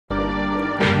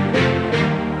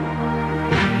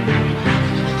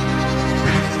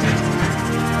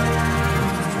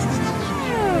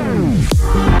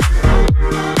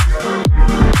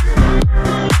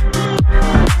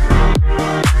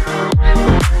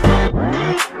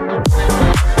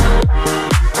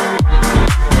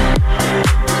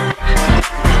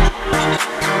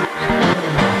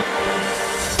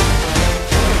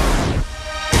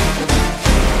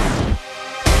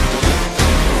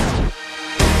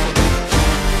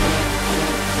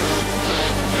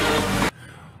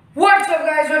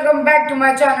guys, welcome back to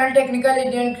my channel Technical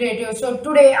Indian Creative. So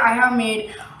today I have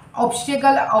made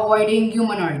obstacle avoiding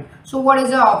humanoid. So what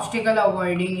is a obstacle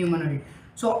avoiding humanoid?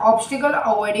 So obstacle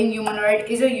avoiding humanoid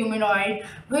is a humanoid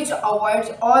which avoids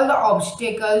all the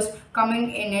obstacles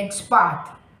coming in its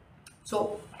path.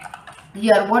 So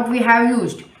here what we have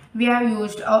used? We have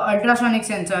used a ultrasonic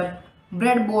sensor,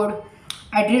 breadboard,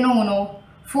 Arduino Uno,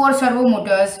 4 servo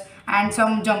motors and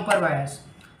some jumper wires.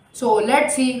 So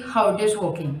let's see how it is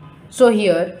working. So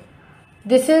here,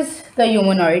 this is the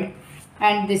humanoid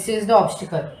and this is the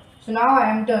obstacle. So now I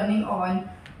am turning on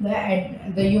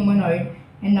the humanoid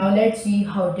and now let's see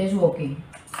how it is working.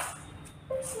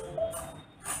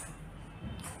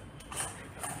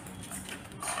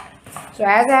 So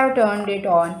as I have turned it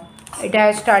on, it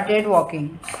has started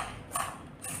walking.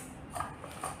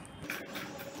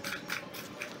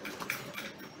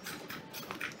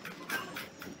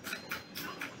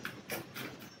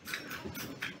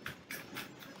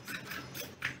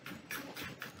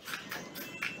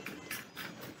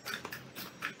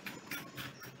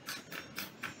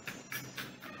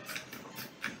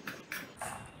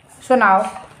 So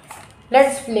now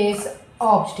let's place an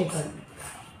obstacle.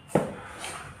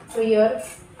 So here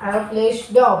I have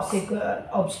placed the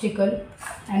obstacle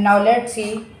and now let's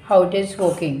see how it is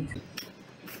working.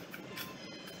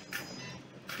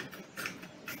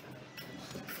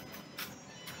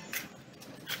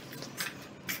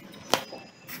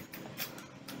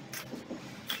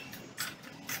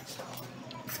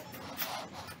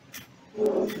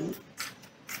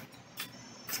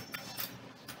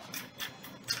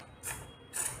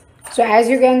 So as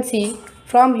you can see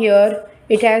from here,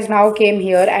 it has now came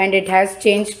here and it has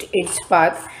changed its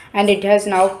path and it has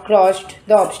now crossed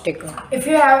the obstacle. If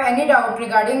you have any doubt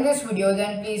regarding this video,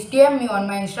 then please DM me on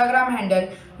my Instagram handle.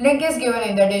 Link is given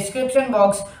in the description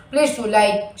box. Please do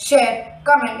like, share,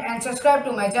 comment and subscribe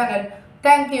to my channel.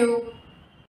 Thank you.